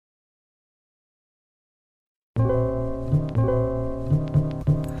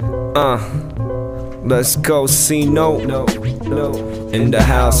Let's go, C-No in the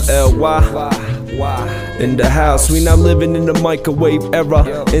house, L-Y in the house. We not living in the microwave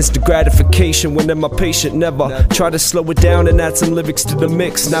era. Instant gratification when am I patient? Never. Try to slow it down and add some lyrics to the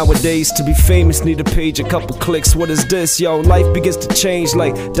mix. Nowadays to be famous need a page, a couple clicks. What is this, yo? Life begins to change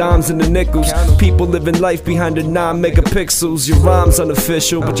like dimes and the nickels. People living life behind the 9 megapixels. Your rhyme's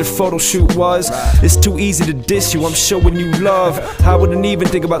unofficial, but your photo shoot was. It's too easy to diss you, I'm showing you love. I wouldn't even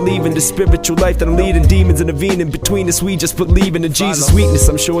think about leaving the spiritual life that I'm leading. Demons intervene in between us, we just believe in Jesus' weakness.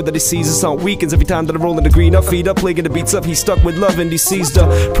 I'm sure that he sees us on weekends. Every time that I roll in the green up, feet up, playing the beats up. He's stuck with love and he sees the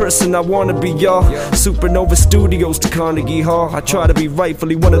person I wanna be, y'all. Supernova Studios to Carnegie Hall. I try to be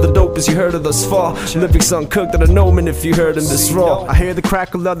rightfully one of the dopest you heard of thus far. Lyrics uncooked that I know, man, if you heard them this raw. I hear the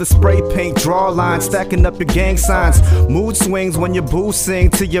crackle of the spray paint, draw lines, stacking up your gang signs. Mood swings when your boo sing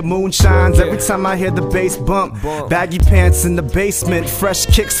till your moon shines. Every time I hear the bass bump, baggy pants in the basement, fresh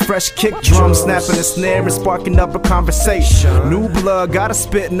kicks, fresh kick drums, snapping a snare and sparking up a conversation. New blood, gotta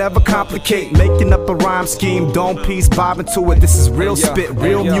spit, never complicate. Making up a rhyme scheme, don't piece, bobbing to it. This is real spit,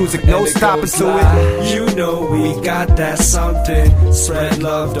 real music, no stopping to it. You know we got that something. Spread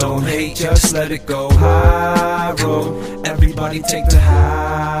love, don't hate, just let it go. High road, everybody take the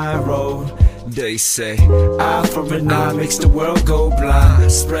high road. They say eye for an eye makes the world go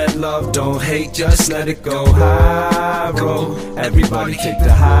blind. Spread love, don't hate, just let it go. High road, everybody take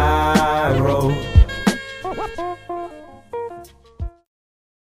the high road.